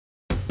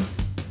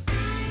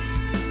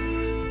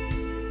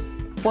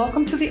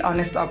Welcome to The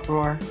Honest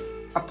Uproar,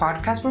 a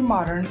podcast where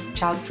modern,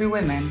 child-free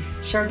women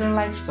share their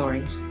life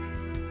stories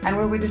and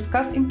where we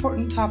discuss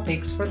important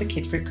topics for the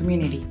kid-free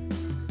community.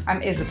 I'm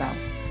Isabel,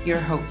 your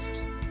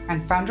host,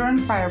 and founder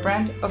and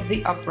firebrand of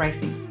The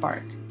Uprising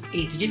Spark,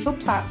 a digital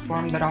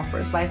platform that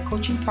offers life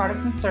coaching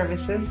products and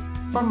services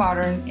for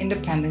modern,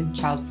 independent,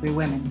 child-free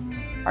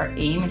women. Our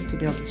aim is to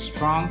build a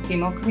strong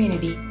female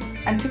community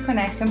and to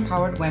connect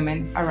empowered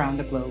women around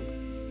the globe.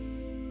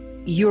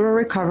 You're a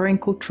recovering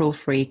control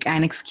freak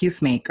and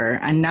excuse maker,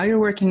 and now you're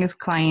working with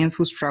clients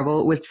who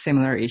struggle with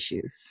similar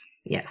issues.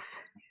 Yes.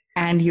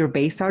 And you're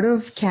based out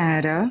of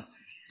Canada,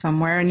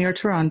 somewhere near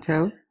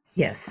Toronto.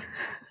 Yes.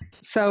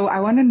 So I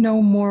want to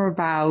know more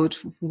about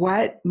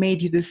what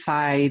made you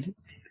decide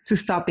to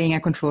stop being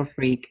a control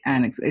freak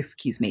and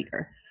excuse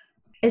maker.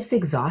 It's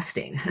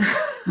exhausting.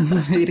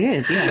 It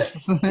is,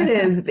 yes. It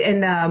is.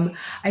 And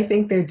I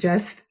think there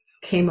just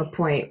came a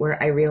point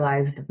where I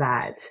realized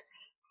that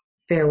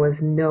there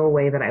was no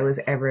way that I was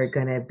ever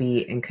going to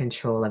be in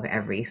control of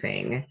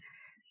everything,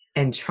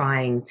 and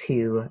trying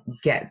to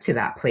get to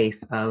that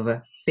place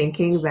of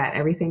thinking that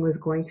everything was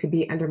going to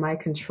be under my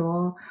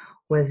control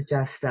was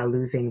just a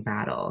losing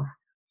battle.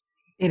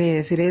 It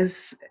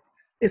is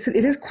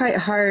quite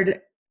hard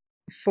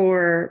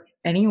for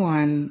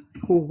anyone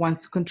who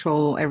wants to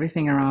control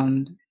everything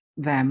around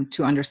them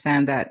to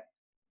understand that.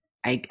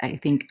 I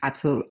think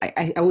absolutely.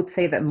 I would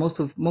say that most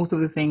of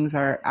the things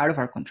are out of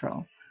our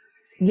control.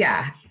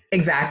 Yeah,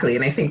 exactly.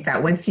 And I think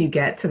that once you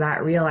get to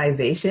that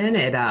realization,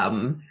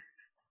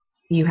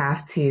 you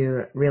have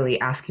to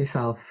really ask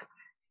yourself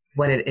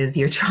what it is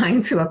you're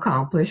trying to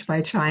accomplish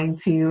by trying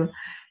to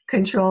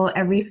control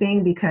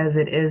everything, because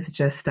it is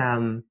just,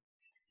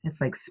 it's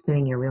like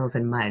spinning your wheels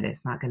in mud.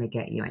 It's not going to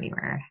get you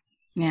anywhere.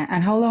 Yeah.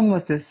 And how long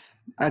was this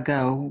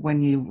ago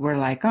when you were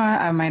like,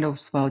 I might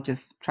as well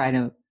just try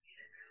to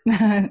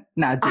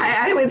not do it?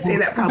 I would say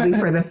that probably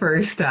for the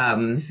first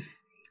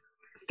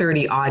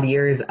 30 odd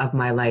years of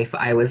my life,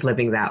 I was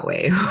living that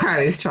way, where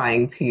I was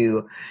trying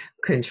to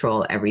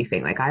control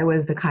everything. Like, I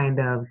was the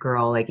kind of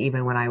girl, like,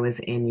 even when I was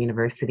in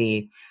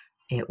university,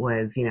 it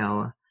was,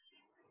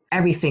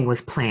 everything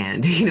was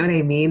planned. You know what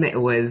I mean? It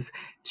was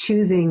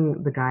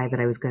choosing the guy that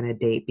I was going to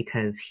date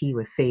because he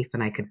was safe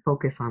and I could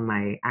focus on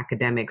my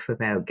academics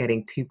without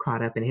getting too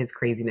caught up in his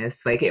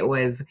craziness. Like, I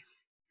was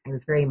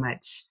very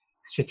much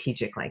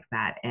strategic like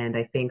that. And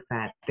I think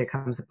that there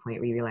comes a point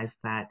where you realize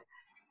that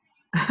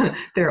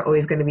there are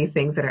always going to be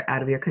things that are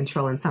out of your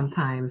control. And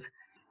sometimes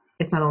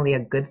it's not only a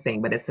good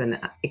thing, but it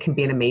can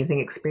be an amazing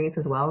experience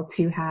as well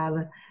to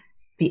have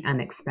the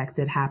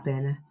unexpected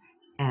happen.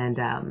 And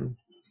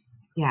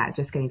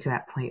just getting to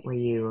that point where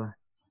you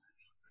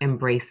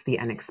embrace the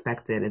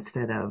unexpected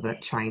instead of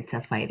trying to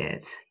fight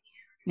it.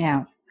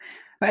 Yeah.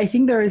 But I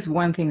think there is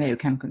one thing that you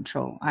can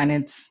control, and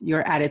it's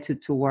your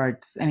attitude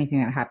towards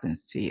anything that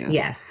happens to you.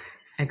 Yes,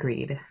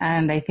 agreed.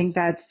 And I think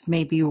that's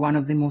maybe one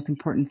of the most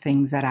important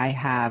things that I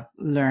have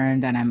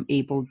learned and I'm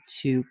able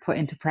to put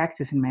into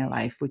practice in my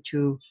life. Would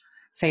you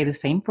say the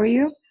same for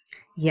you?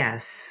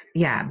 Yes.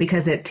 Yeah,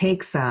 because it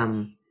takes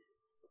a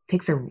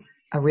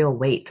real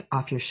weight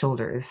off your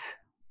shoulders,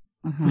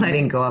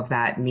 letting go of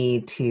that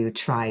need to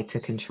try to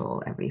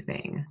control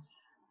everything.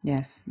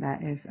 Yes,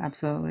 that is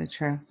absolutely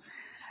true.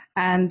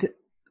 And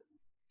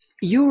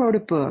you wrote a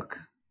book,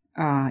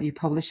 you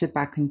published it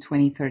back in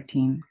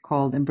 2013,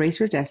 called Embrace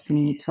Your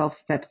Destiny, 12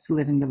 Steps to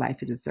Living the Life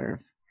You Deserve.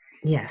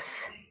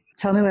 Yes.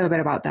 Tell me a little bit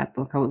about that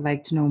book. I would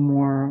like to know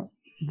more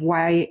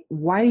why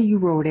you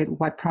wrote it,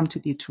 what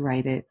prompted you to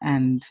write it,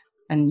 and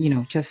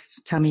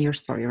just tell me your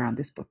story around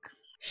this book.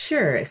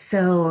 Sure.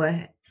 So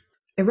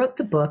I wrote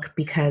the book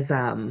because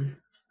I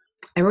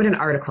wrote an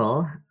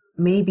article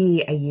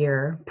maybe a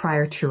year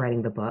prior to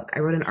writing the book. I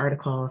wrote an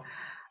article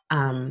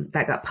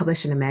that got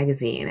published in a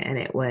magazine, and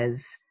it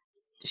was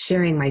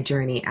sharing my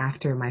journey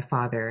after my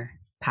father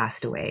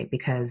passed away,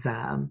 because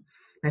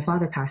my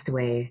father passed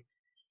away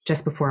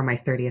just before my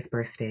 30th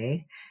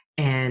birthday.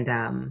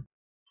 And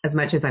as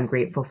much as I'm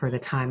grateful for the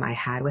time I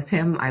had with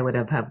him, I would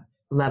have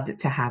loved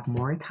to have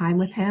more time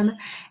with him.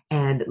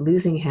 And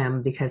losing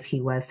him, because he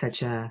was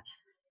such an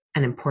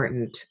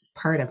important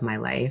part of my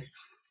life,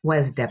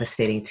 was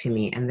devastating to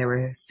me. And there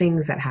were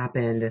things that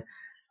happened.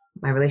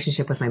 My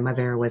relationship with my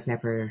mother was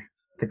never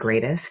the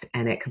greatest,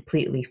 and it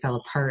completely fell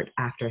apart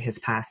after his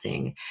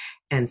passing.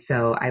 And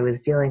so I was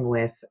dealing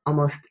with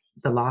almost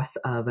the loss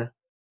of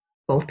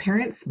both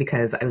parents,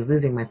 because I was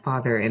losing my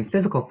father in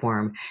physical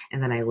form,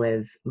 and then I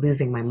was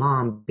losing my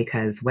mom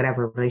because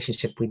whatever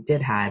relationship we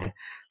did had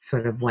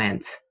sort of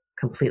went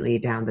completely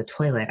down the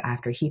toilet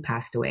after he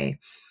passed away.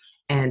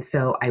 And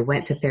so I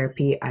went to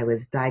therapy. I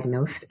was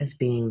diagnosed as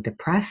being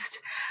depressed.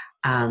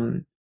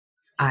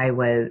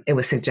 It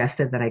was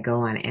suggested that I go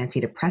on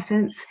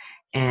antidepressants.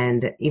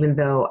 And even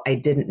though I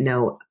didn't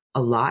know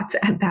a lot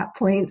at that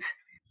point,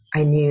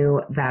 I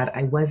knew that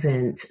I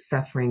wasn't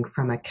suffering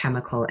from a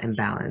chemical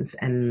imbalance.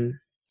 And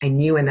I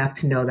knew enough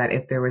to know that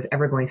if there was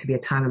ever going to be a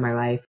time in my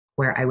life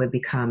where I would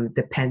become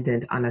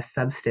dependent on a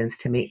substance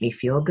to make me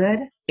feel good,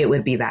 it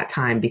would be that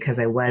time, because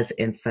I was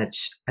in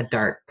such a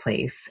dark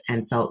place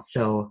and felt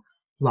so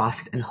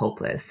lost and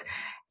hopeless.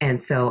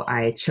 And so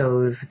I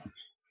chose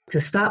to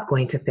stop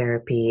going to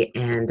therapy.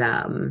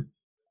 And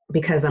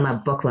because I'm a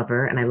book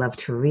lover and I love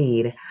to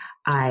read,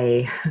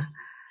 I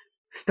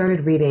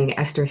started reading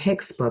Esther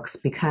Hicks books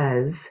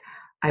because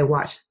I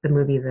watched the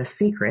movie The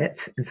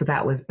Secret. And so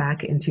that was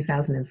back in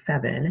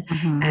 2007.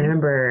 And I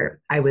remember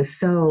I was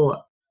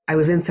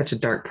in such a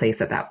dark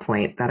place at that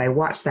point that I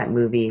watched that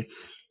movie.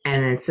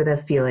 And instead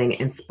of feeling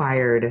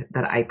inspired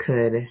that I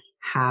could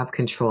have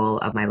control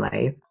of my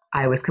life,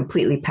 I was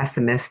completely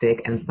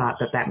pessimistic and thought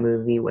that that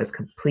movie was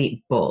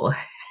complete bull.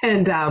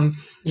 And,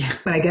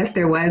 but I guess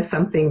there was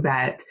something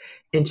that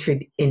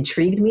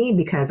intrigued me,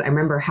 because I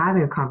remember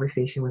having a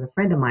conversation with a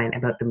friend of mine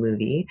about the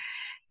movie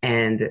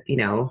and,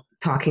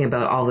 talking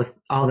about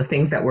all the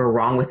things that were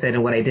wrong with it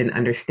and what I didn't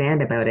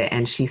understand about it.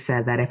 And she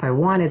said that if I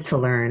wanted to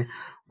learn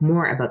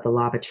more about the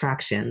law of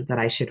attraction, that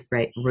I should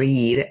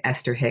read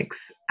Esther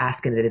Hicks'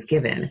 Ask and It Is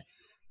Given.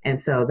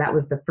 And so that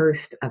was the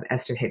first of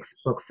Esther Hicks'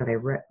 books that I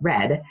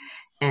read.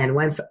 And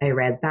once I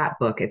read that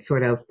book, it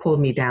sort of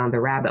pulled me down the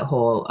rabbit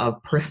hole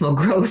of personal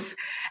growth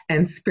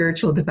and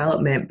spiritual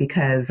development,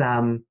 because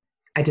I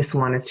just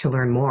wanted to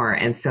learn more.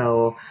 And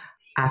so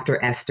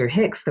after Esther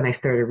Hicks, then I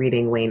started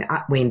reading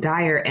Wayne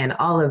Dyer and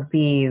all of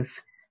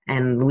these,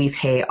 and Louise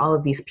Hay, all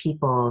of these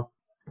people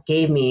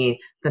gave me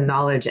the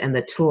knowledge and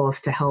the tools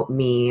to help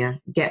me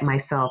get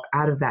myself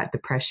out of that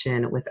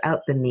depression without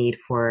the need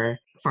for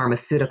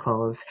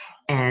pharmaceuticals,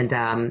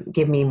 and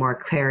give me more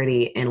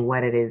clarity in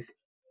what it is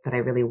that I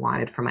really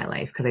wanted for my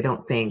life. Because I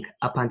don't think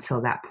up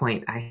until that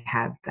point I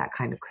had that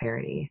kind of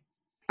clarity.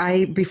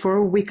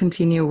 Before we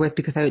continue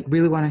because I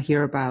really want to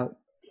hear about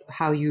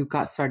how you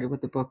got started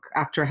with the book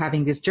after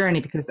having this journey,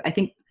 because I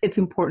think it's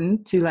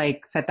important to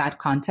set that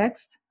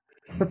context.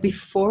 But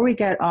before we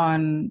get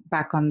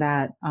back on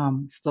that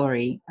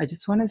story, I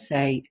just want to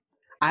say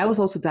I was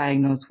also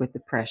diagnosed with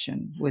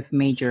depression, with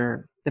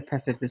major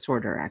depressive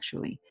disorder,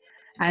 actually.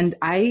 And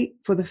I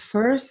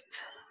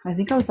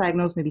think I was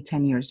diagnosed maybe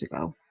 10 years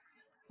ago.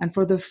 And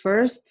for the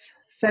first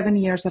 7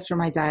 years after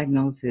my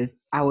diagnosis,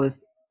 I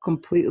was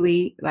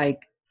completely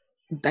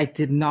I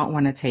did not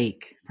want to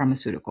take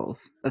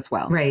pharmaceuticals as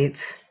well. Right.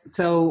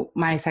 So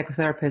my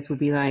psychotherapist would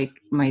be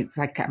my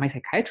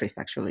psychiatrist,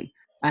 actually,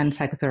 and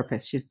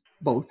psychotherapist, she's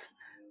both.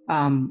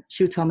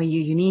 She would tell me,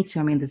 you need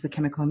to, there's a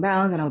chemical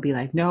imbalance. And I would be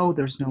like, no,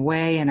 there's no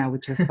way. And I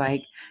would just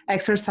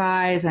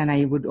exercise. And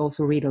I would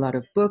also read a lot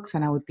of books.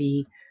 And I would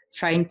be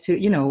trying to,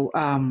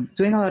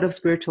 doing a lot of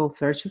spiritual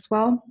search as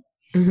well.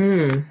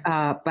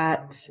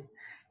 But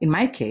in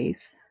my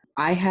case,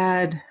 I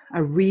had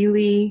a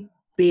really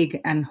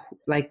big and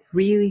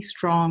really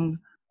strong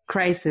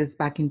crisis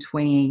back in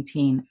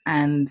 2018.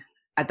 And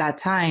at that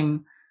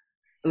time,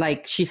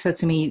 she said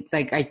to me,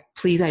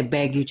 I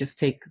beg you, just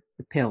take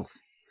the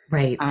pills.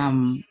 Right.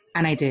 And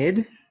I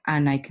did.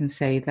 And I can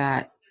say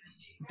that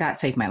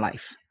saved my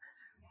life.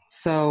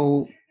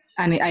 So,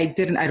 and I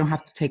don't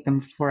have to take them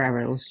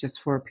forever. It was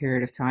just for a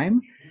period of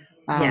time.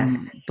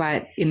 Yes.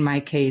 But in my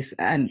case,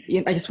 and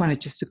I just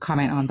wanted to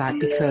comment on that,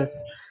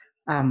 because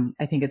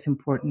I think it's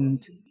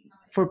important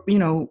for,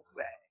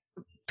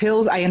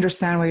 pills. I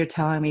understand what you're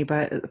telling me,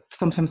 but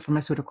sometimes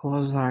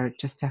pharmaceuticals are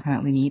just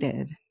definitely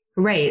needed.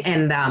 Right.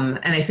 And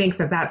I think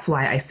that's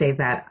why I say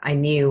that I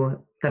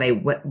knew that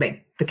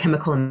the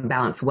chemical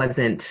imbalance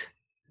wasn't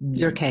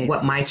your case.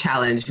 What my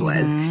challenge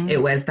was.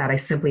 It was that I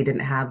simply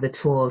didn't have the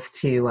tools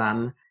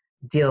to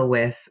deal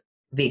with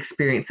the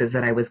experiences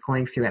that I was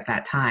going through at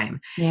that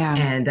time. Yeah.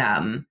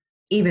 And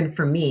even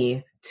for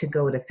me to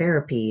go to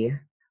therapy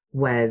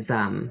was,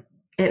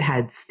 it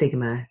had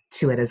stigma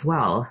to it as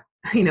well.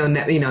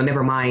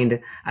 Never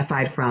mind,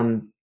 aside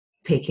from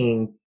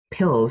taking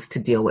pills to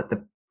deal with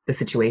the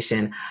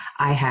situation,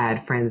 I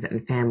had friends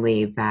and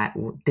family that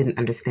didn't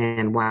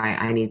understand why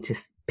I need to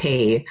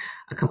pay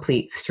a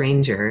complete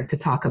stranger to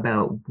talk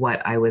about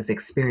what I was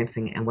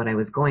experiencing and what I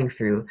was going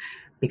through,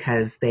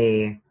 because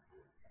they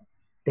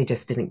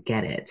just didn't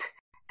get it.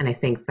 And I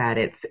think that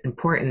it's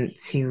important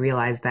to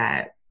realize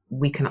that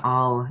we can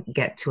all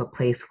get to a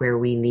place where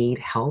we need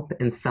help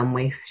in some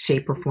way,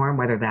 shape, or form,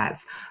 whether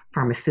that's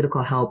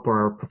pharmaceutical help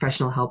or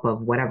professional help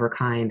of whatever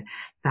kind,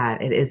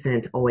 that it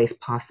isn't always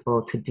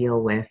possible to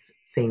deal with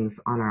things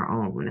on our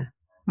own.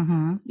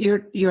 Mm-hmm.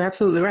 You're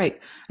absolutely right.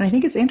 And I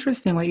think it's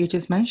interesting what you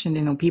just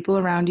mentioned, people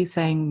around you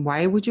saying,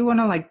 why would you want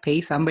to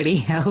pay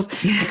somebody else,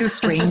 a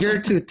stranger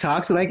to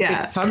talk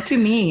to, talk to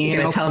me?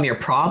 You're going to tell them your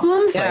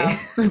problems? Yeah.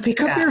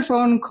 Pick up your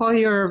phone, call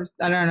your,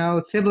 I don't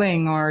know,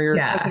 sibling or your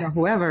cousin or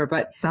whoever,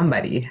 but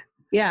somebody.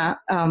 Yeah.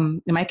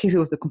 In my case, it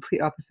was the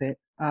complete opposite.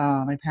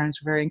 My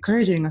parents were very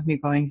encouraging of me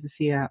going to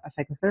see a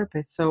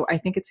psychotherapist. So I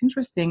think it's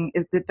interesting.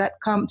 Do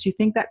you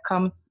think that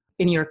comes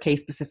in your case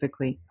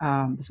specifically?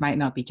 This might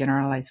not be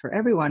generalized for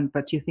everyone,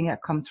 but do you think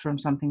that comes from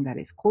something that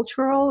is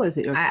cultural? Is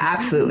it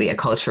absolutely a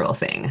cultural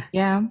thing?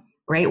 Yeah.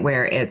 Right.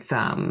 Where it's,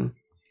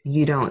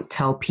 you don't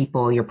tell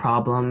people your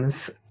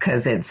problems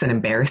because it's an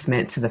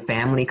embarrassment to the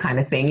family kind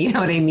of thing. You know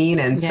what I mean?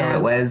 And so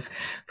it was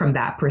from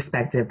that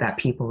perspective that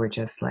people were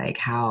just like,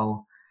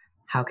 how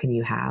can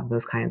you have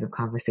those kinds of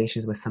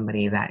conversations with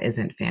somebody that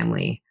isn't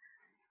family,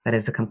 that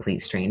is a complete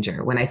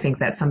stranger? When I think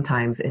that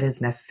sometimes it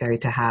is necessary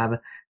to have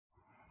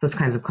those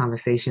kinds of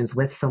conversations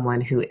with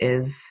someone who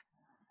is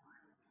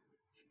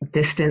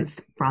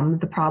distanced from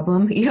the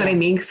problem, you know what I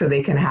mean? So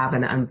they can have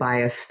an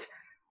unbiased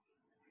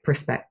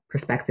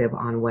perspective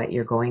on what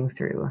you're going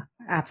through.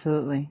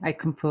 Absolutely. I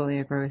completely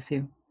agree with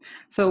you.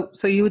 So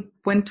you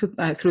went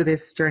through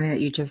this journey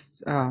that you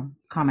just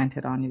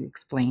commented on, you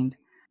explained.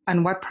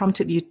 And what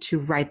prompted you to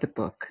write the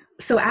book?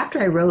 So after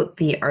I wrote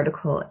the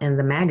article in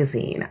the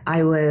magazine,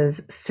 I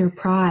was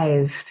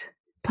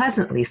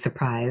pleasantly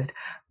surprised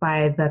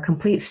by the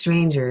complete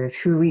strangers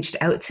who reached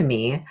out to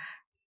me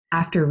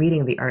after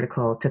reading the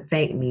article to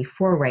thank me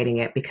for writing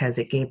it because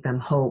it gave them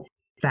hope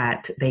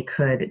that they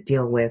could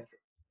deal with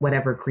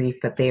whatever grief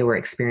that they were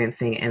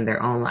experiencing in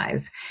their own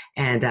lives.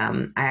 And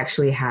I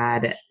actually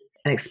had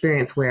an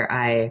experience where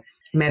I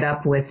met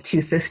up with two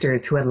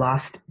sisters who had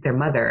lost their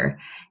mother.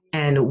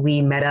 And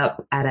we met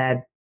up at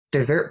a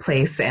dessert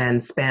place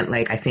and spent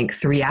I think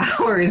 3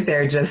 hours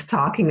there just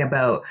talking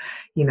about,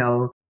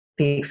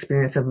 the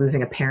experience of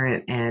losing a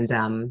parent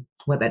and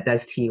what that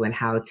does to you and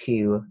how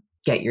to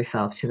get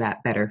yourself to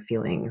that better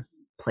feeling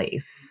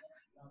place.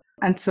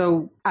 And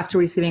so after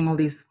receiving all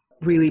these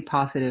really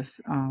positive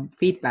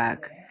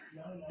feedback,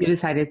 you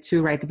decided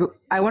to write the book.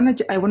 I want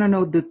to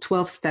know the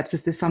 12 steps.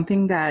 Is this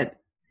something that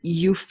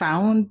you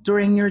found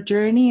during your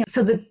journey?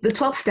 So the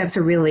 12 steps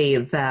are really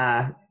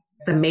the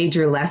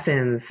major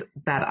lessons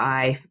that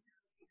I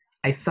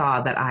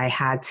saw that I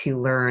had to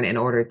learn in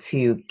order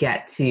to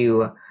get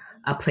to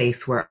a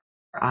place where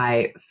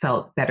I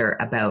felt better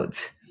about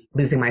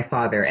losing my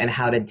father and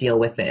how to deal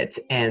with it.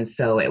 And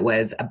so it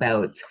was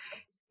about,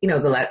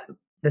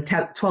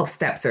 the 12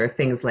 steps are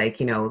things like,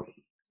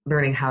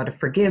 learning how to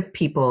forgive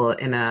people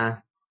in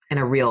a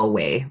real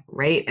way,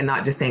 right? And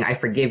not just saying, I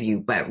forgive you,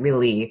 but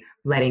really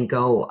letting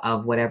go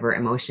of whatever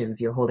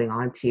emotions you're holding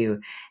on to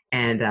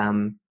and,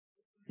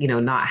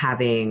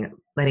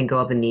 letting go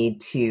of the need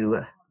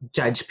to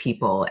judge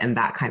people and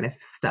that kind of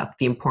stuff,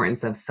 the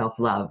importance of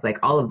self-love,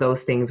 all of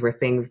those things were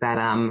things that,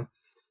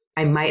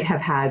 I might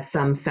have had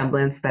some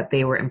semblance that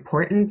they were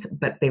important,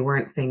 but they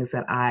weren't things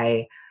that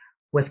I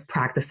was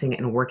practicing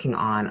and working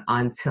on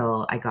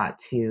until I got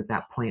to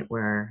that point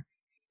where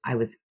I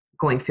was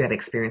going through that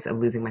experience of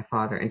losing my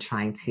father and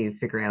trying to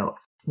figure out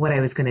what I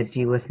was going to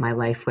do with my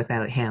life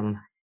without him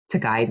to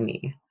guide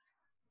me.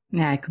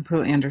 Yeah, I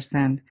completely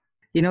understand.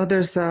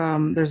 There's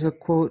a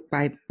quote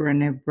by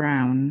Brené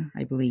Brown,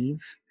 I believe.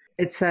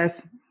 It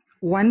says,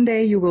 "One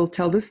day you will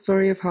tell the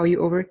story of how you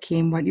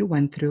overcame what you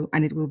went through,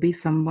 and it will be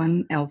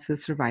someone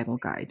else's survival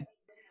guide."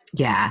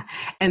 Yeah.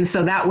 And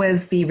so that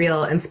was the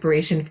real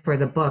inspiration for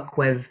the book,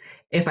 was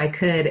if I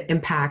could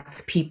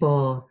impact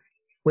people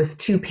with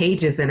 2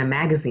 pages in a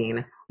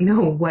magazine,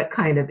 what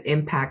kind of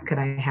impact could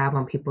I have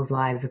on people's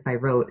lives if I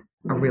wrote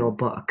a real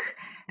book?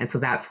 And so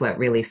that's what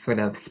really sort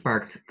of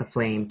sparked the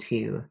flame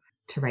to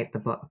write the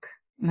book.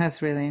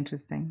 That's really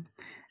interesting.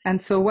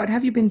 And so what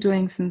have you been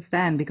doing since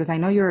then? Because I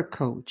know you're a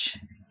coach.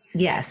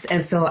 Yes.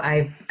 And so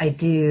I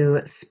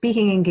do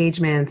speaking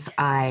engagements.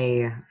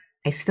 I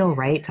still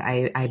write,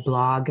 I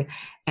blog,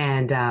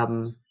 and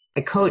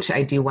I coach.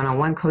 I do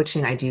one-on-one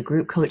coaching. I do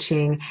group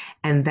coaching.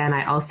 And then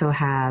I also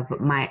have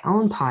my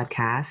own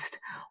podcast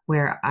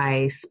where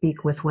I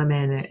speak with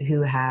women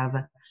who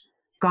have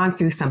gone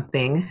through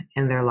something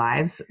in their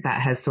lives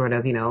that has sort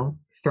of,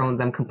 thrown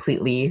them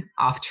completely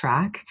off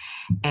track.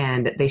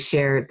 And they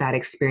share that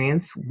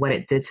experience, what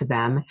it did to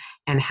them,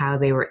 and how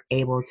they were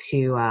able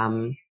to,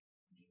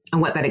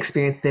 and what that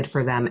experience did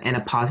for them in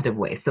a positive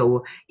way.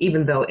 So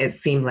even though it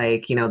seemed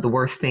like, the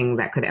worst thing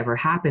that could ever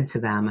happen to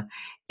them,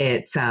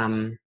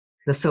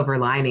 the silver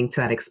lining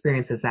to that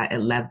experience is that it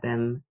led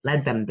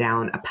them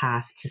down a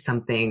path to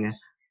something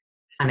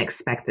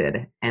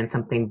unexpected and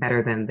something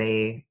better than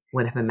they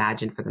would have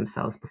imagined for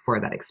themselves before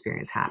that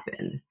experience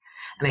happened.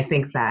 And I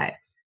think that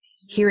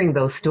hearing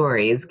those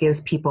stories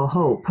gives people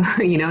hope,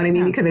 you know what I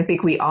mean? Yeah. Because I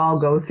think we all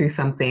go through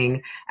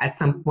something at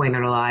some point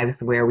in our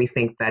lives where we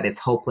think that it's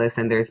hopeless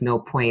and there's no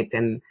point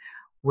and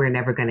we're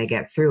never going to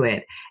get through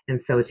it. And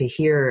so to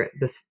hear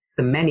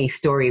the many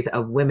stories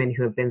of women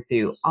who have been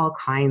through all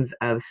kinds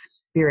of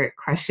spirit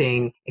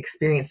crushing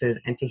experiences,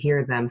 and to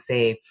hear them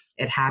say,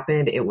 it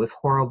happened, it was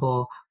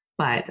horrible,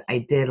 but I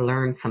did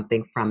learn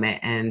something from it,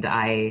 and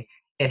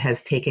it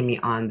has taken me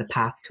on the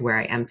path to where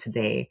I am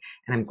today,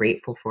 and I'm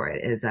grateful for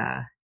it, is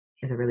a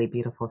really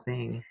beautiful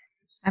thing.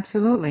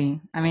 Absolutely.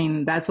 I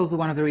mean, that's also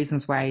one of the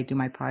reasons why I do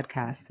my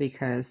podcast,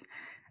 because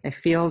I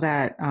feel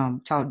that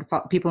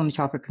people in the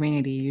Childfree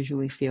community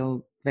usually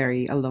feel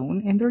very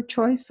alone in their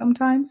choice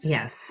sometimes.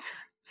 Yes.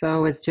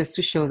 So it's just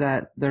to show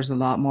that there's a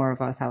lot more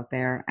of us out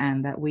there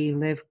and that we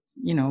live,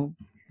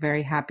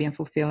 very happy and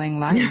fulfilling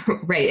lives.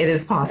 Right. It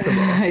is possible.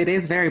 It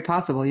is very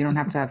possible. You don't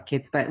have to have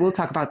kids, but we'll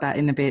talk about that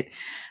in a bit.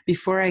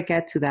 Before I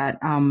get to that,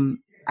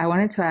 I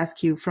wanted to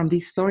ask you, from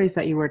these stories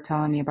that you were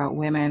telling me about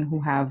women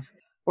who have,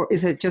 or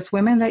is it just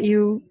women that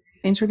you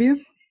interview?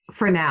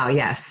 For now,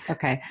 yes.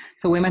 Okay.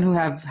 So women who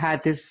have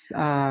had this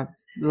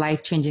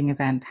life-changing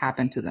event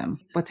happen to them.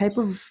 What type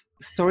of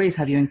stories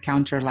have you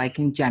encountered, like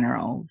in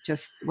general?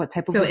 Just what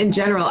type of So in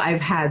general,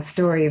 I've had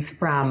stories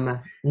from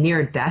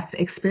near-death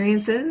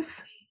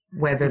experiences,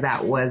 whether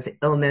that was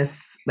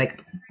illness,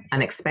 like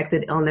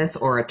unexpected illness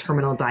or a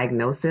terminal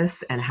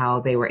diagnosis, and how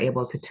they were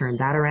able to turn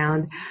that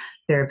around.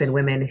 There have been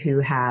women who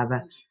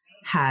have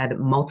had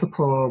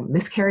multiple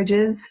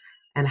miscarriages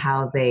and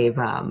how they've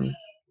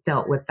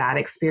dealt with that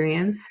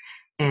experience.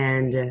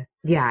 And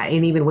yeah,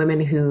 and even women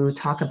who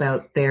talk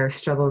about their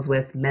struggles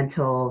with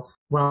mental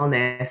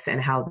wellness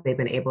and how they've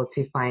been able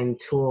to find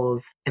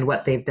tools and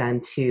what they've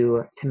done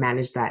to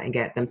manage that and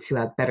get them to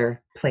a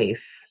better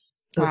place.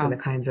 Those are Wow. the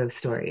kinds of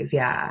stories.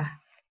 Yeah.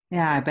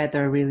 Yeah, I bet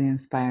they're really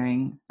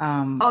inspiring.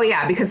 Oh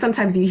yeah, because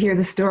sometimes you hear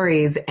the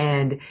stories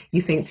and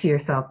you think to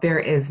yourself, there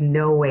is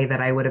no way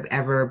that I would have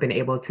ever been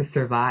able to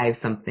survive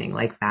something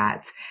like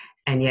that.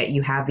 And yet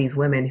you have these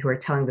women who are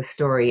telling the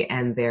story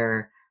and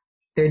they're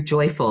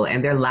joyful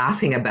and they're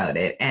laughing about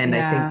it. And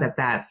I think Yeah. that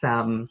that's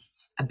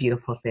a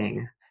beautiful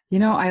thing. You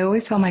know, I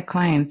always tell my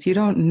clients, you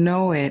don't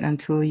know it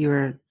until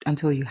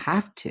you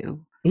have to.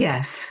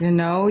 Yes. You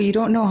know, you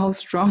don't know how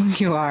strong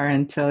you are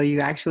until you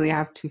actually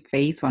have to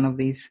face one of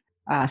these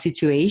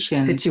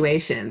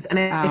situations. And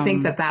I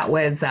think that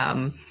was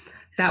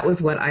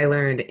what I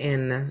learned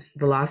in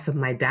the loss of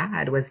my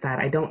dad, was that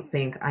I don't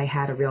think I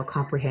had a real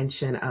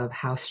comprehension of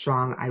how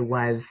strong I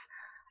was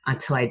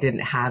until I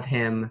didn't have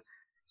him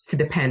to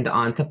depend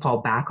on, to fall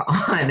back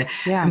on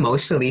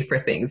emotionally for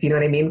things. You know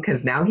what I mean?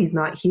 Because now he's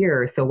not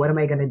here. So what am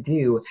I going to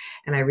do?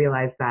 And I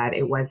realized that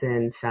it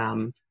wasn't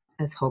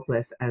as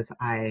hopeless as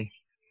I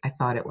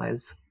thought it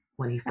was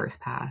when he first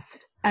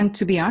passed. And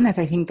to be honest,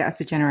 I think that's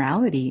the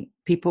generality.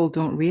 People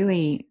don't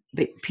really,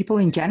 people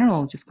in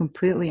general just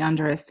completely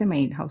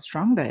underestimate how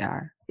strong they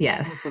are.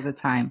 Yes. Most of the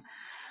time.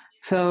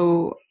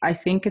 So I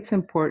think it's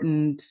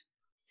important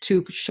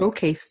to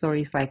showcase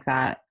stories like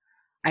that.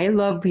 I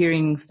love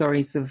hearing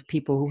stories of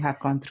people who have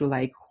gone through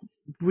like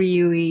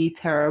really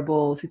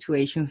terrible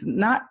situations,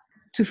 not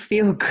to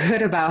feel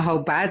good about how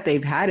bad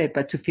they've had it,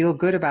 but to feel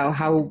good about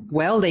how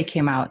well they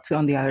came out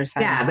on the other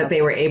side. Yeah, that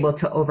they were able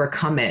to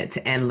overcome it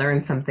and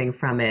learn something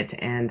from it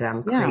and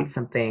create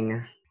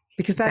something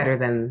because better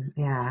than,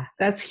 yeah.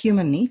 That's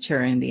human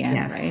nature in the end,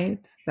 Yes.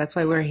 right? That's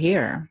why we're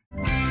here.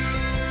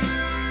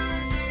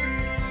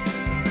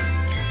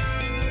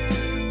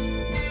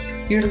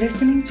 You're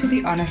listening to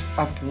The Honest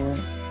Uproar,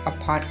 a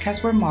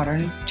podcast where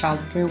modern,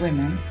 child-free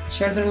women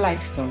share their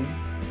life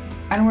stories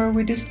and where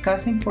we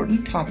discuss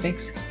important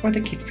topics for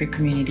the kid-free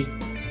community.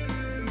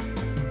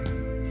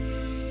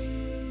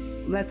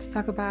 Let's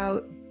talk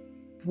about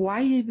why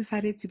you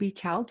decided to be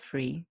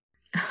child-free.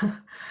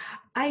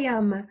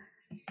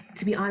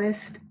 To be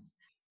honest,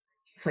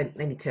 so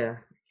I need to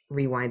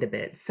rewind a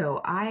bit.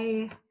 So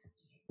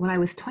when I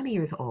was 20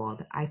 years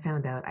old, I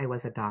found out I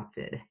was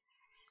adopted,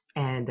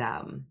 and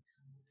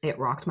it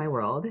rocked my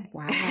world.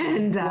 Wow.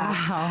 And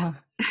wow.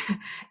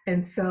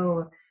 And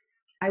so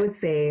I would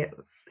say,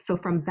 so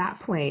from that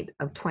point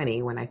of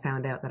 20, when I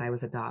found out that I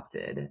was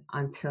adopted,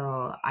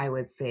 until I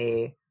would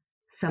say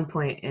some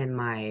point in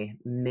my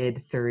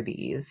mid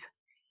 30s,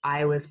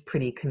 I was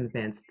pretty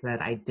convinced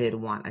that I did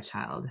want a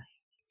child.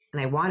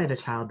 And I wanted a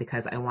child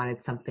because I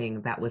wanted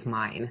something that was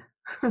mine.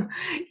 Do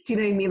you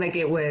know what I mean? Like,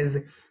 it was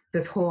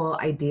this whole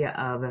idea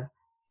of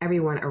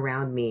everyone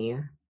around me,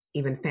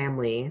 even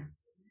family,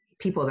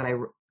 people that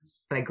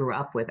I grew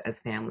up with as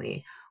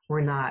family,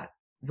 were not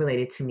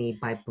related to me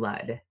by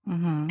blood.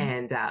 Mm-hmm.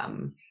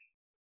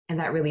 And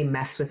that really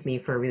messed with me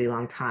for a really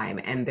long time.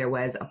 And there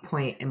was a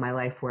point in my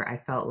life where I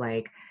felt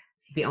like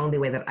the only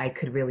way that I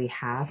could really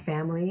have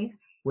family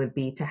would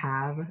be to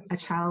have a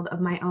child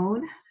of my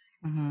own.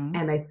 Mm-hmm.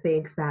 And I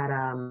think that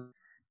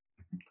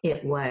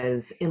it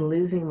was in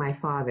losing my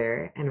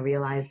father and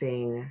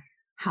realizing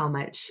how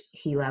much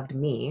he loved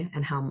me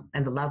and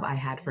the love I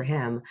had for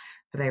him,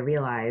 that I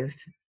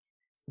realized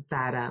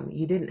that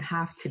you didn't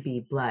have to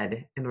be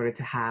blood in order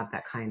to have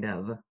that kind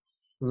of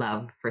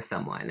love for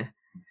someone,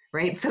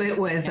 right? So it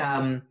was,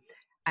 I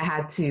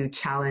had to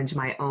challenge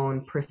my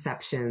own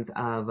perceptions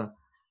of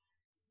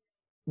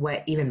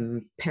what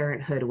even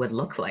parenthood would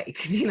look like.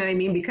 Do you know what I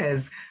mean?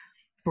 Because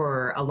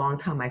for a long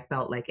time, I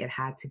felt like it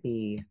had to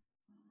be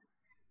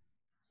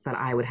that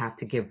I would have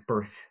to give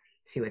birth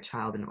to a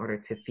child in order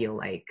to feel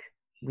like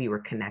we were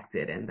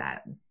connected and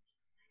that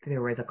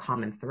there was a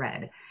common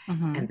thread.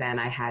 Mm-hmm. And then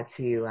I had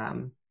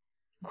to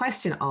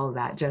question all of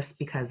that just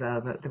because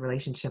of the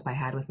relationship I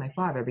had with my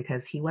father,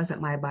 because he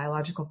wasn't my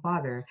biological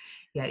father,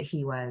 yet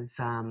he was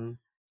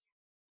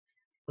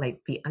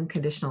like, the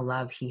unconditional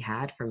love he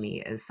had for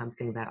me is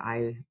something that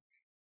I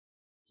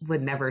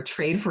would never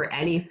trade for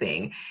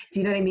anything. Do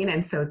you know what I mean?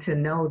 And so to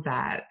know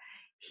that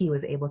he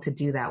was able to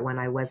do that when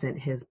I wasn't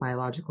his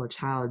biological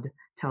child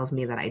tells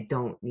me that I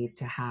don't need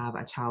to have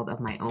a child of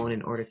my own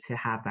in order to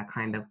have that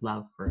kind of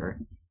love for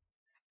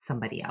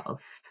somebody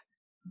else.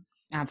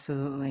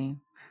 Absolutely.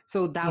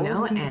 So that was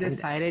when you and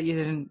decided you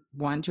didn't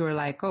want, you were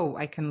like, oh,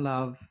 I can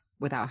love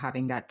without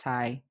having that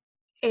tie.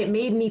 it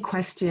made me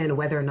question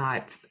whether or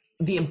not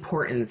the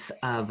importance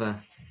of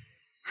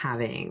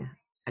having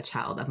a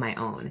child of my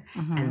own.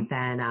 Mm-hmm. And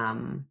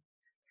then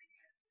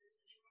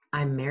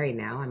I'm married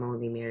now. I'm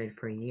only married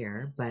for a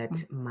year, but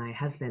my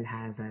husband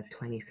has a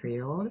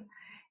 23-year-old.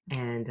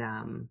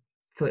 And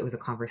so it was a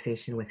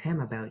conversation with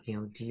him about,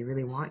 do you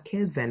really want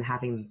kids? And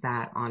having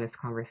that honest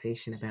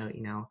conversation about,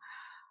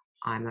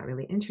 I'm not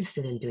really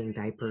interested in doing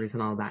diapers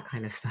and all that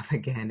kind of stuff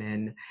again.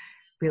 And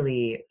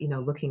really,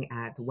 looking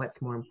at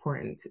what's more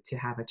important to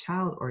have a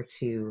child or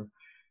to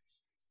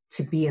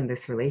be in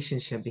this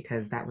relationship,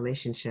 because that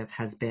relationship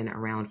has been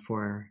around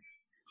for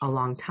a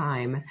long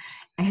time.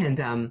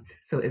 And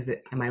so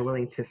am I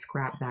willing to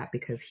scrap that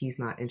because he's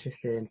not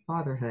interested in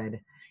fatherhood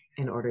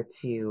in order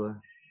to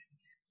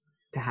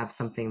have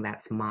something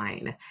that's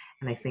mine?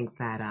 And I think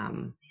that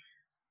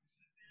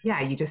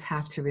yeah, you just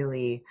have to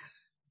really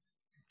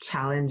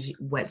challenge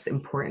what's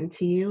important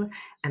to you.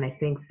 And I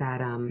think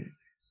that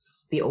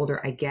the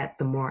older I get,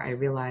 the more I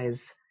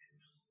realize,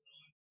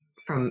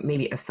 from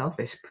maybe a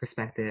selfish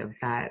perspective,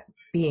 that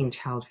being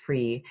child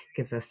free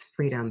gives us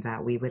freedom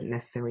that we wouldn't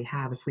necessarily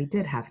have if we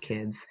did have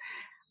kids.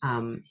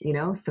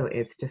 So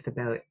it's just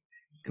about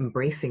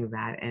embracing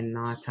that and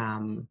not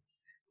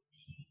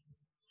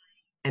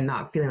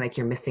feeling like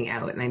you're missing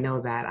out. And I know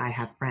that I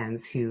have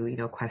friends who,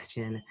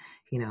 question,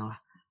 you know,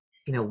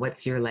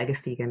 what's your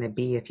legacy going to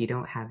be if you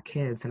don't have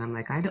kids? And I'm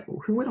like,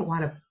 who wouldn't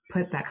want to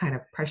put that kind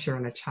of pressure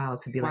on a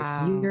child to be like,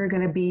 Wow. you're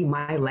going to be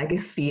my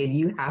legacy and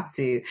you have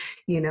to,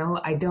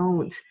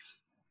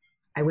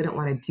 I wouldn't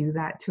want to do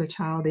that to a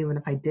child, even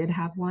if I did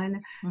have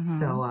one. Mm-hmm.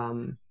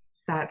 So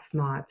that's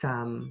not,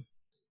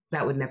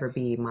 that would never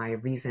be my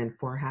reason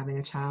for having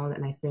a child.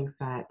 And I think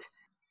that,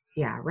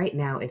 yeah, right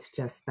now it's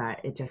just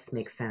that it just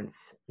makes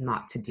sense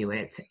not to do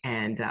it.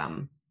 And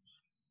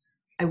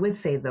I would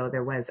say, though,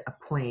 there was a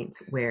point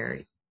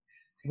where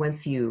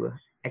once you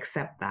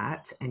accept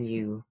that and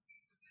you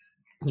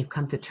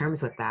come to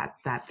terms with that,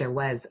 that there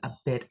was a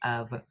bit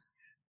of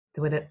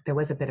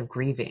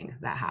grieving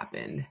that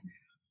happened,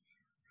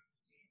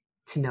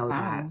 to know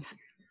Wow. that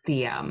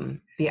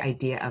the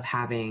idea of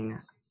having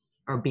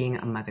or being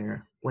a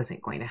mother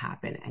wasn't going to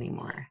happen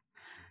anymore.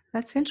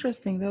 That's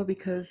interesting though,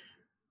 because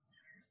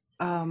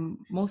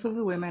most of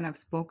the women I've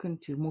spoken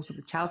to, most of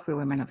the child-free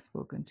women I've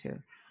spoken to,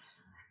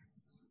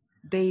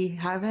 they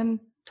haven't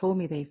told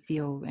me they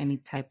feel any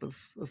type of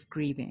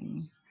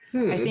grieving.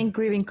 I think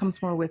grieving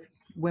comes more with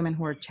women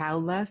who are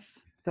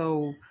childless.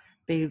 So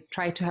they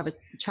try to have a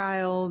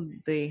child,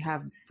 they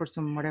have, for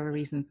some whatever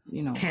reasons,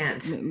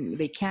 Can't.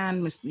 they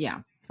can, yeah,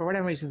 for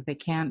whatever reasons they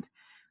can't.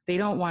 They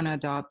don't want to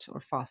adopt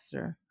or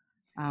foster.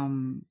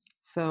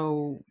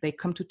 So they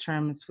come to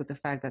terms with the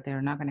fact that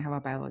they're not going to have a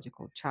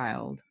biological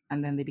child,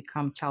 and then they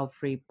become child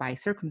free by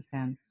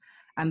circumstance.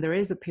 And there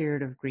is a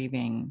period of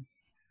grieving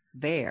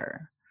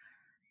there.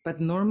 But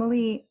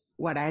normally,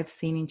 what I've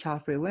seen in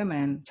child free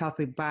women, child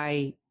free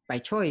by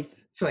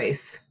choice,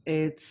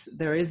 it's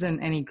there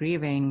isn't any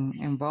grieving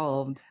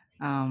involved.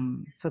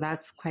 So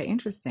that's quite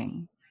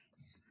interesting.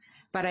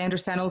 But I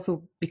understand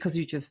also, because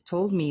you just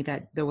told me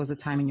that there was a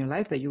time in your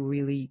life that you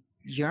really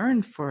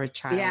yearned for a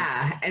child.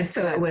 Yeah. And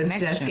so it was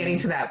just getting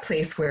to that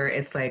place where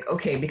it's like,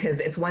 okay, because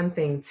it's one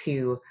thing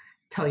to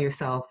tell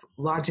yourself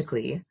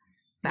logically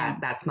that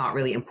that's not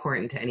really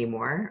important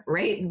anymore,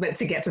 right? But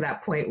to get to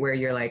that point where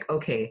you're like,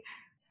 okay,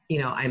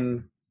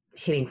 I'm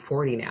hitting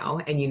 40 now,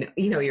 and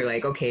you're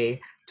like,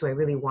 okay, do I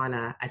really want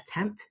to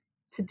attempt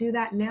to do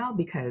that now?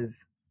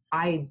 Because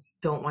I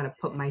don't want to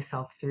put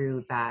myself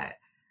through that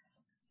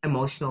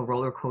emotional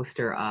roller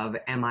coaster of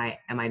am I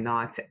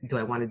not, do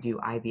I want to do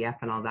IVF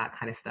and all that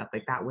kind of stuff.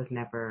 Like, that was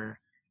never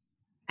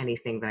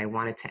anything that I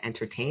wanted to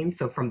entertain.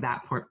 So from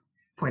that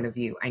point of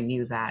view, I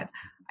knew that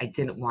I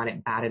didn't want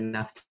it bad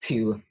enough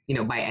to,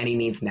 by any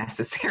means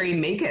necessary,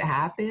 make it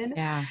happen.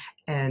 Yeah.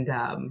 And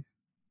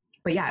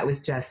but yeah, it was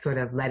just sort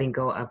of letting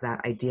go of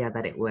that idea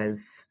that it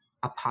was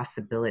a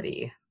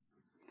possibility.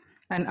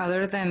 And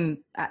other than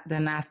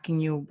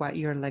asking you what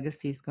your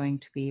legacy is going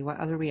to be, what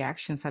other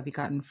reactions have you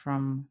gotten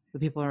from the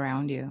people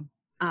around you?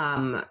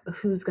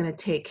 Who's going to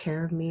take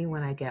care of me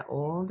when I get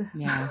old?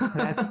 Yeah,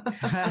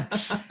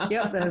 that's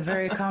yep, that's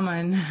very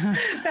common.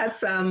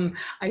 That's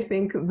I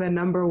think the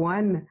number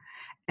one.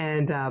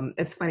 And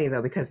it's funny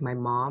though, because my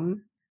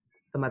mom,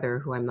 the mother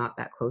who I'm not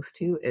that close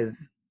to,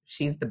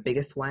 she's the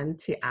biggest one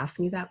to ask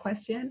me that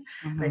question.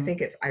 And I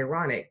think it's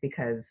ironic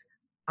because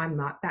I'm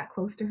not that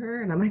close to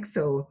her, and I'm like,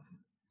 so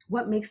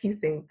what makes you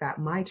think that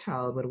my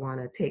child would want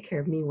to take care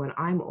of me when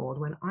I'm old,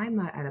 when I'm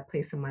not at a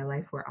place in my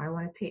life where I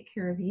want to take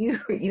care of you?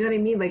 You know what I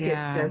mean? Like,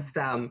 it's just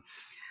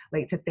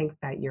like, to think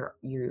that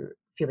you're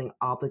feeling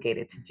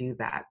obligated to do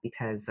that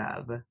because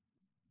of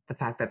the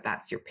fact that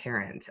that's your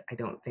parent. I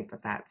don't think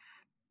that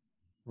that's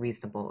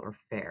reasonable or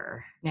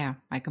fair. Yeah,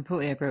 I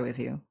completely agree with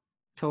you.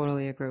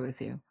 Totally agree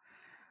with you.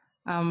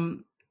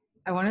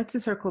 I wanted to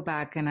circle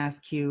back and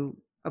ask you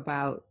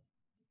about,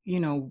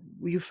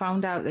 you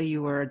found out that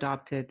you were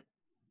adopted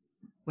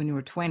when you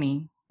were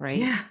 20, right?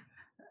 Yeah.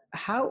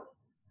 How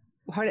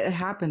how did it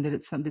happen?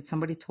 Did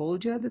somebody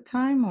told you at the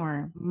time,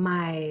 or?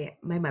 My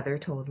mother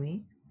told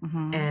me.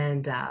 Mm-hmm.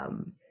 And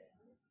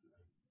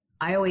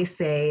I always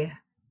say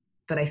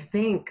that I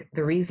think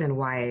the reason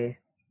why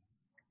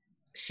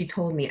she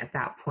told me at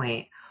that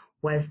point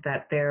was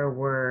that there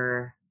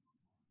were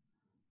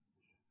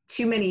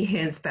too many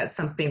hints that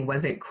something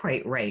wasn't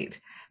quite right,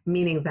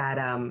 meaning that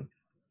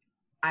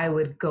I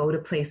would go to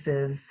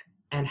places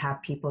and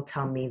have people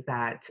tell me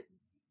that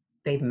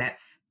they've met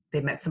they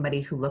met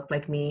somebody who looked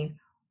like me,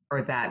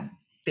 or that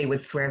they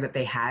would swear that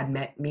they had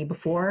met me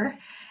before.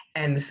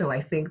 And so I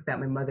think that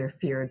my mother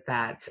feared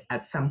that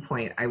at some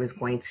point I was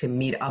going to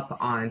meet up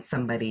on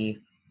somebody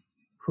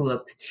who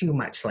looked too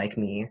much like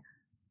me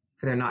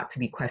for there not to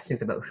be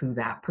questions about who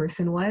that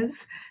person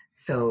was.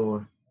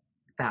 So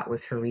that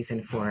was her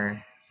reason for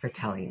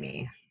telling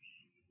me.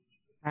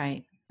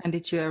 Right. And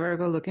did you ever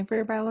go looking for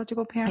your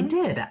biological I parents?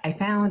 did. I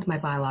found my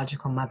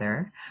biological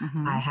mother. I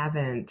Mm-hmm.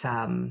 haven't,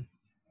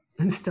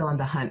 I'm still on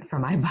the hunt for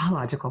my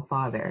biological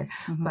father,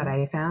 but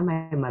Mm-hmm. I found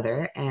my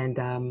mother, and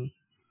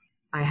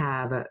I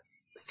have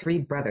three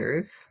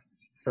brothers,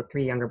 so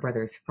three younger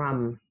brothers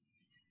from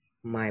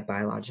my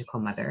biological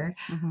mother.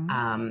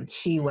 Mm-hmm.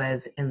 She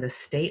was in the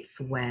States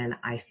when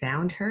I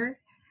found her,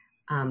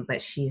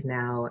 but she's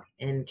now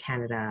in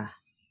Canada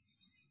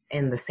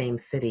in the same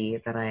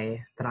city that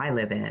I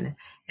live in,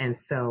 and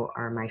so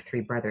are my three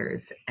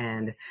brothers.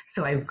 And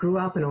so I grew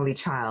up an only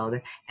child,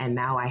 and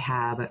now I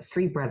have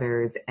three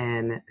brothers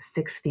and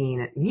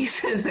 16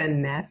 nieces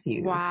and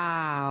nephews.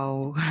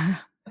 Wow.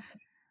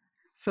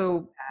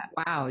 So,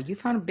 wow, you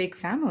found a big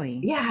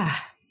family. Yeah.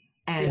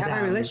 Do you And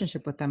have a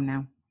relationship with them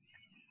now?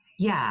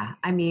 yeah,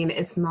 I mean,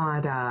 it's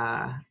not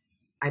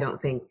I don't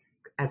think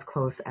as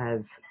close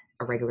as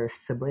a regular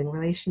sibling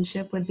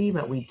relationship would be,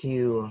 but we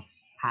do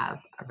have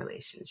a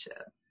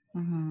relationship.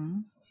 Mm-hmm.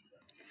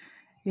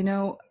 You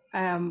know,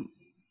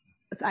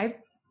 I've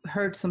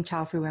heard some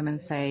child-free women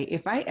say,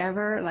 if I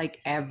ever, like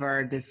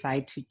ever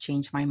decide to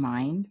change my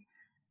mind,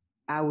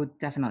 I would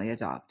definitely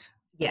adopt.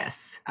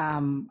 Yes.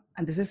 And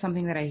this is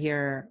something that I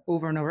hear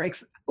over and over.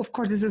 Of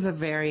course, this is a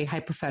very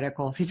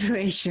hypothetical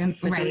situation,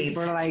 especially Right.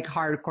 for like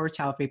hardcore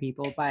child-free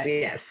people, but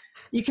Yes.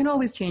 you can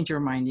always change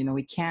your mind. You know,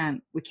 we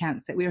can't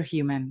say we're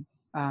human.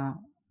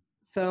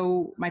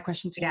 So my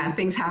question to Yeah, you,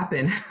 things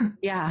happen.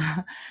 yeah.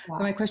 So Yeah.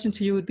 my question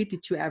to you would be,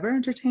 did you ever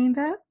entertain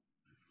that?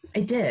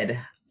 I did.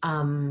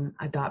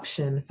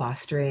 Adoption,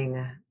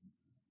 fostering,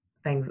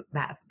 things,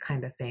 that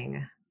kind of thing.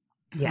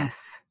 Mhm.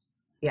 Yes.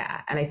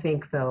 Yeah. And I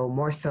think, though,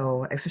 more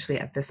so, especially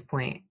at this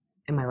point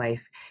in my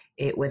life,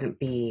 it wouldn't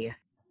be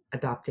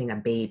adopting a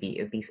baby,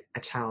 it would be a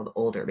child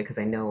older, because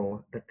I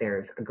know that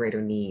there's a greater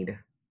need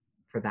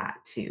for that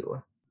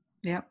too.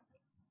 Yep.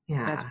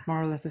 That's Yeah.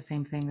 more or less the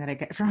same thing that I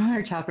get from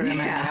other child free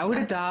women. Yeah. I would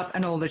adopt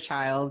an older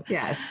child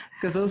Yes.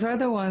 because those are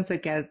the ones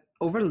that get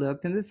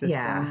overlooked in the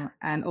Yeah. system.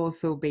 And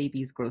also,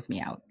 babies gross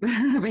me out.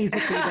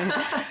 Basically, I'm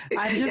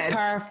just Yeah.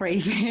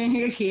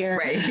 paraphrasing here.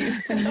 Right.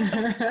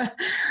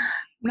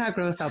 I'm not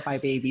grossed out by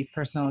babies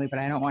personally, but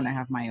I don't want to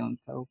have my own.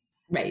 So,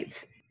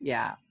 Right.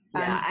 yeah.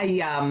 Yeah. And I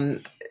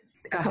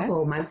go a ahead.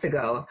 couple of months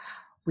ago,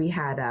 we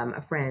had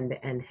a friend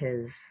and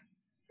his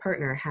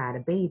partner had a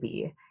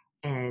baby,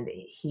 and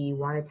he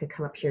wanted to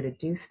come up here to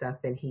do stuff,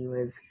 and he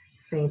was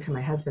saying to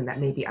my husband that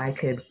maybe I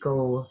could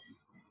go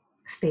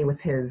stay with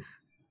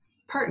his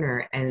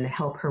partner and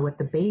help her with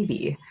the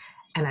baby.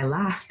 And I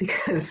laughed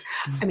because,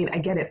 I mean, I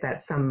get it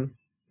that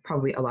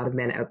probably a lot of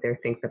men out there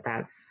think that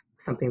that's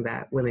something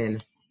that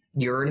women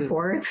yearn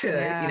for, to,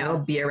 Yeah.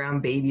 be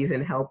around babies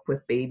and help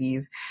with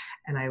babies.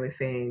 And I was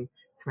saying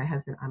to my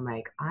husband, I'm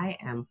like, I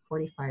am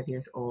 45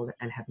 years old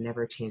and have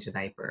never changed a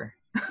diaper.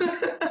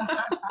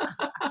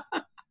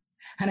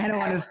 And I don't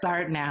want to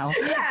start now.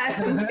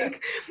 Yeah,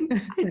 like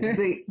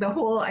the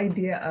whole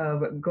idea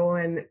of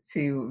going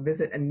to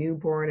visit a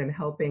newborn and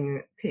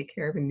helping take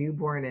care of a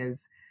newborn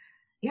is,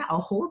 yeah,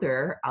 I'll hold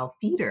her, I'll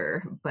feed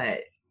her,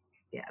 but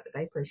yeah, the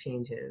diaper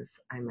changes,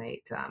 I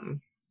might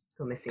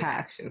go missing in Pass.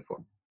 action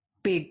for.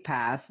 Big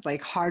pass,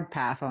 like hard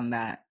pass on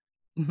that.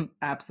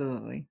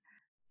 Absolutely.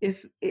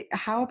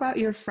 How about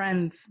your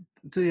friends?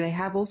 Do they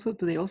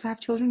also have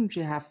children? Do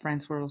you have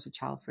friends who are also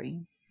child free?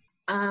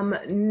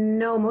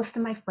 No, most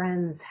of my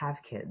friends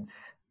have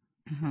kids.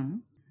 Mm-hmm.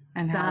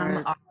 And how Some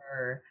are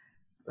are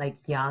like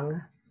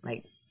young,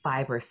 like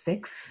 5 or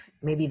 6,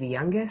 maybe the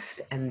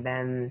youngest, and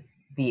then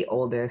the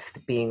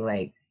oldest being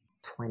like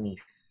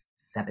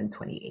 27,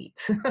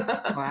 28.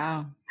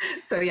 wow.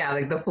 So yeah,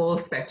 like the full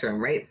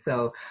spectrum, right?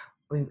 So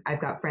I've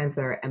got friends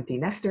that are empty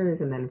nesters,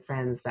 and then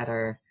friends that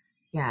are,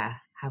 yeah,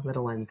 have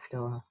little ones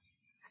still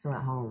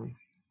at home.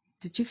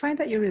 Did you find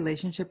that your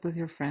relationship with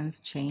your friends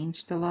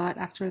changed a lot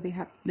after they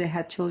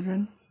had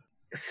children?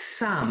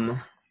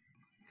 Some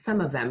some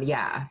of them,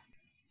 yeah.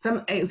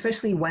 Some,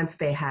 especially once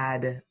they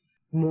had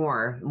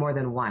more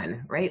than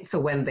one, right? So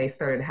when they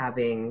started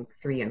having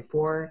 3 and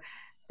 4,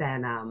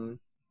 then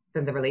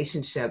the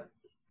relationship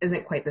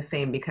isn't quite the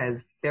same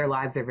because their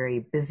lives are very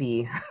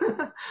busy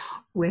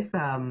with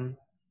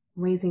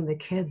raising the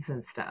kids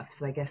and stuff.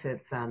 So I guess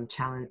it's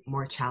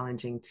more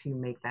challenging to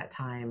make that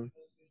time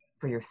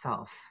for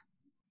yourself.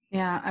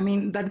 Yeah, I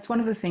mean, that's one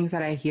of the things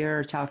that I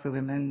hear child-free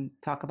women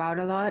talk about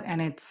a lot,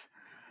 and it's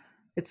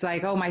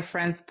like, oh, my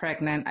friend's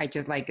pregnant. I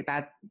just like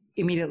that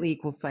immediately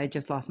equals to I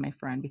just lost my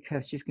friend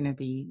because she's going to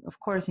be, of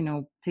course,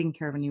 taking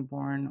care of a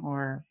newborn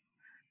or,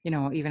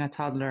 even a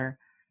toddler.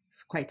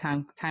 It's quite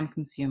time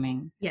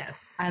consuming.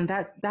 Yes. And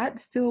that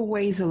still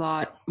weighs a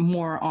lot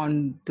more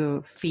on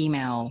the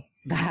female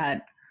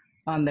that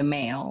on the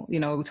male,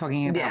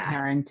 talking about Yeah,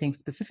 parenting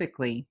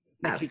specifically.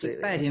 Like you just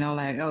said,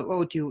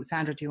 absolutely. like,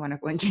 Sandra, do you want to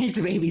go and change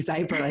the baby's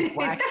diaper? Like,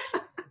 why?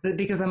 Is it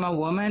because I'm a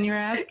woman, you're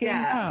asking?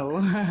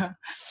 Yeah.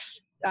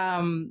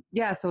 No.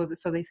 Yeah, so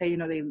they say,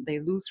 they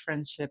lose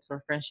friendships,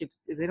 or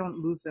friendships, if they don't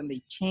lose them,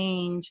 they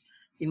change.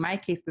 In my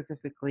case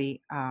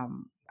specifically,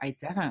 I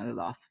definitely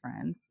lost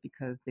friends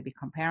because they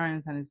become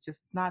parents, and it's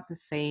just not the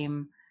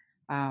same.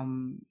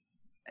 um,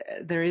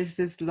 there is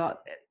this lot,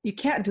 you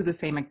can't do the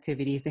same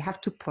activities. They have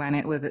to plan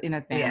it in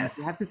advance.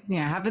 You have Yes. to,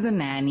 have the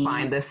nanny.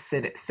 Find the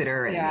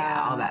sitter and all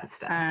Yeah, that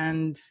stuff.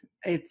 and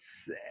it's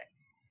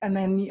and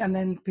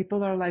then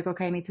people are like,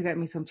 okay, I need to get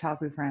me some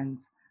child-free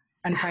friends,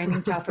 and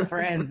finding child-free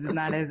friends is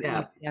not as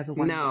Yeah. easy as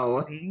one No.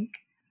 would think.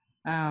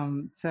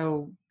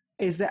 So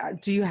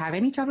do you have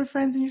any child-free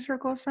friends in your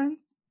circle of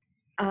friends?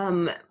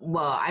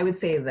 Well, I would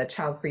say the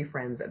child-free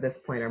friends at this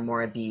point are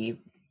more the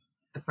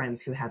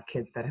friends who have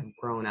kids that have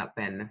grown up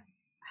and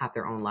have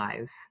their own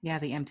lives. Yeah,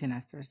 the empty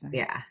nesters then.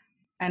 Yeah.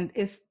 And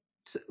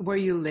where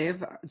you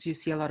live, do you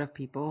see a lot of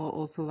people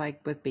also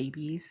like with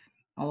babies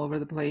all over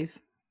the place?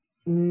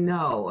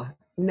 No,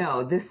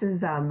 no, this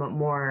is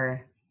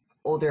more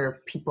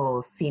older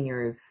people,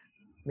 seniors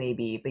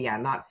maybe, but yeah,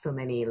 not so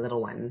many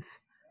little ones.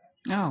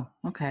 Oh,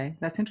 okay.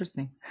 That's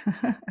interesting.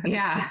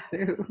 Yeah.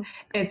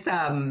 It's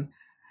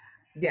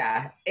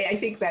yeah, I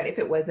think that if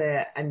it was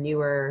a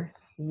newer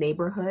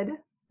neighborhood,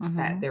 that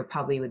Mm-hmm. there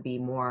probably would be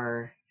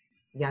more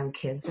young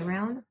kids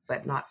around,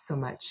 but not so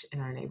much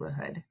in our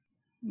neighborhood.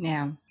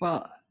 Yeah.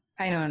 Well,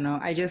 I don't know.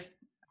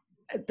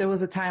 There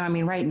was a time, I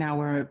mean, right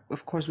now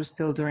of course, we're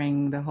still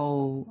during the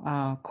whole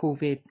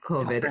COVID,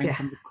 COVID, suffering yeah.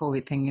 from the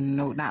COVID thing. And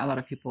no, not a lot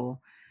of people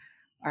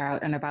are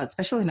out and about,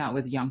 especially not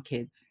with young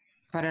kids.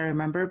 But I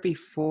remember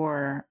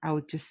before, I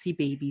would just see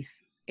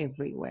babies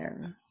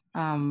everywhere.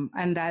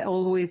 And that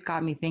always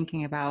got me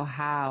thinking about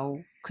how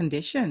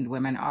conditioned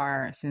women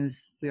are,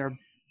 since we are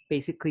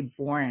basically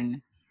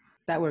born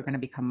that we're going to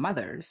become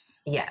mothers.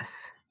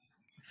 Yes.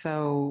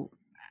 So,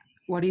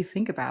 what do you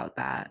think about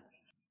that?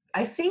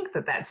 I think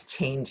that that's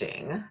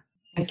changing. I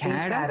In think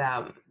Canada?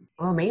 that,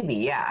 well, maybe,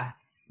 yeah,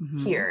 Mm-hmm.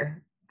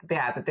 here,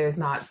 yeah, that there's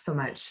not so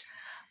much,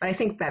 but I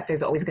think that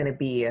there's always going to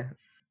be,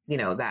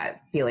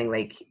 that feeling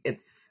like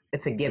it's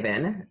a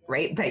given,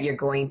 right? That you're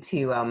going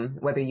to,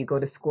 whether you go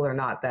to school or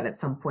not, that at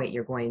some point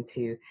you're going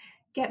to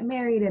get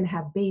married and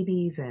have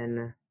babies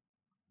and,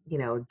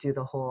 do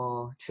the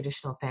whole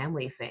traditional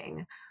family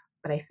thing.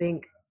 But I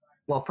think,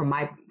 well, from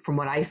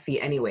what I see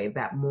anyway,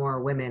 that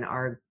more women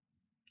are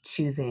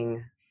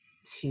choosing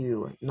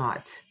to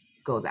not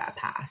go that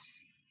path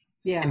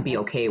and Yeah. be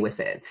okay with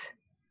it.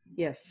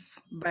 Yes.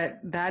 But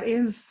that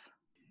is,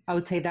 I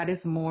would say that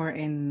is more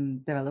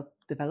in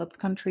developed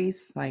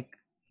countries like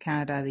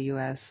Canada, the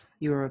US,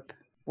 Europe,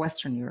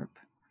 Western Europe.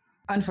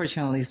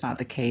 Unfortunately, it's not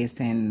the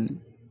case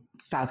in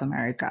South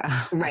America,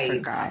 Right.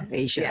 Africa,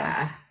 Asia.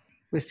 Yeah.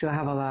 We still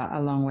have a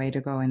long way to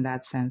go in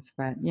that sense,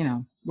 but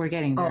we're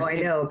getting Oh, there. I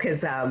know,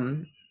 because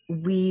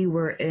we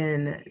were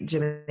in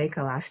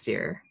Jamaica last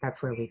year.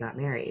 That's where we got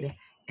married.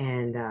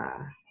 And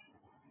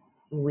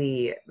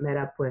we met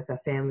up with a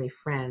family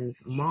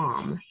friend's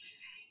mom.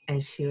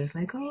 And she was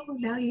like, oh,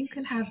 now you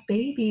can have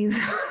babies.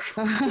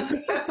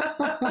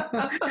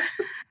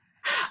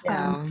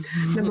 Yeah.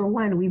 Number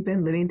one, we've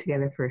been living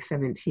together for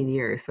 17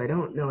 years. So I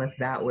don't know if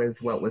that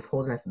was what was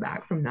holding us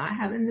back from not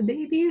having the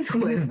babies,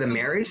 was the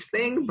marriage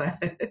thing. But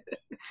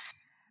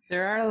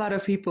There are a lot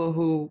of people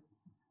who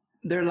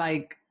they're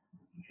like,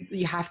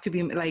 you have to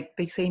be like,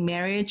 they say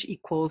marriage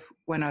equals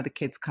when are the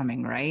kids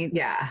coming, right?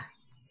 yeah.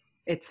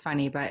 It's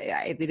funny, but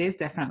it is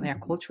definitely a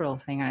cultural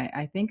thing.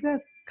 I think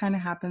that kind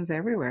of happens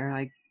everywhere.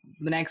 Like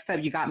the next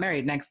step, you got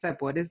married. Next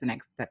step, what is the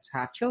next step? To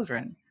have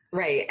children.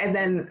 Right.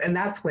 And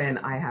that's when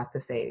I have to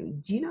say,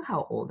 do you know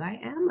how old I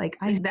am? Like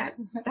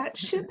that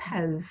ship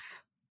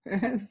has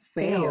sailed.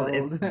 Sailed.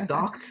 It's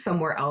docked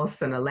somewhere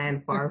else in a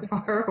land far,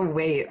 far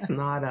away. It's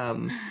not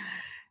on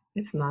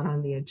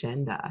the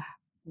agenda.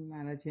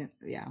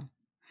 Yeah,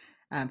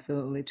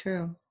 absolutely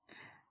true.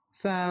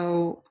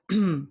 So,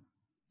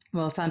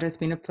 well, Sandra, it's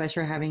been a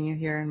pleasure having you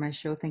here on my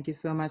show. Thank you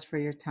so much for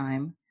your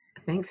time.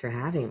 Thanks for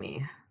having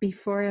me.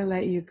 Before I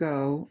let you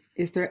go,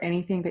 is there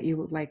anything that you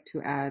would like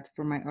to add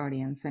for my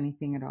audience?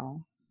 Anything at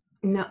all?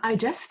 No, I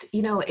just,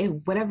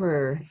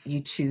 whatever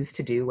you choose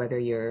to do, whether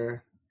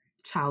you're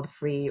child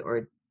free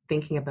or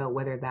thinking about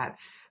whether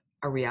that's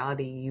a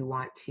reality you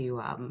want to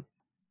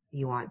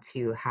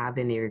have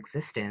in your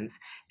existence,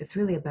 it's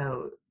really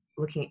about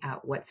looking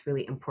at what's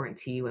really important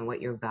to you and what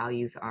your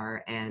values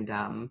are. And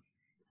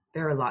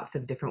there are lots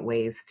of different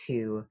ways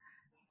to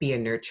be a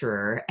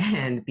nurturer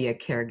and be a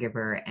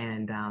caregiver,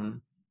 and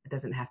it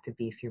doesn't have to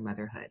be through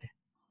motherhood.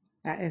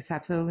 That is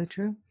absolutely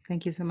true.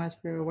 Thank you so much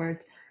for your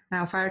words.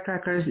 Now,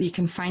 Firecrackers, you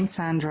can find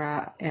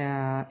Sandra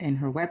in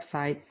her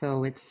website.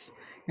 So it's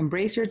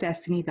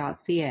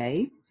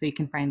embraceyourdestiny.ca. So you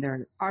can find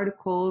their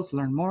articles,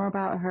 learn more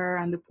about her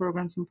and the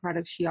programs and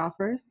products she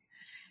offers.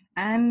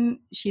 And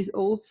she's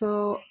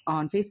also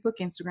on Facebook,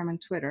 Instagram,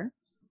 and Twitter.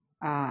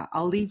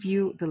 I'll leave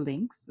you the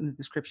links in the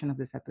description of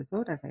this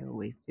episode, as I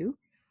always do.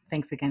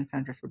 Thanks again,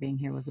 Sandra, for being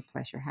here. It was a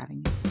pleasure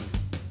having you.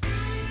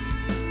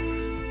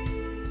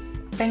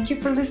 Thank you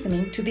for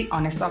listening to The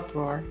Honest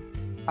Uproar,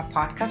 a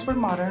podcast where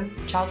modern,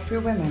 child-free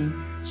women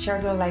share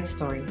their life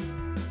stories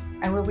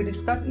and where we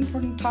discuss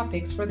important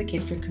topics for the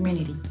kid-free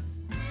community.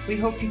 We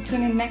hope you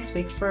tune in next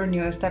week for our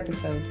newest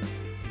episode.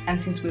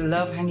 And since we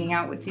love hanging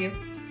out with you,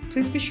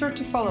 please be sure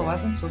to follow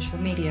us on social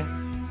media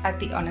at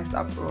The Honest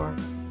Uproar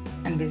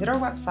and visit our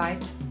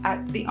website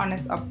at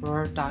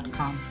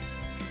thehonest.uproar.com.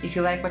 If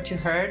you like what you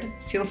heard,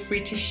 feel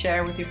free to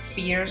share with your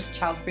fierce,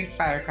 child-free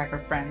Firecracker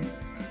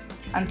friends.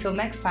 Until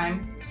next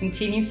time,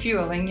 continue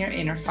fueling your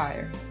inner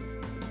fire.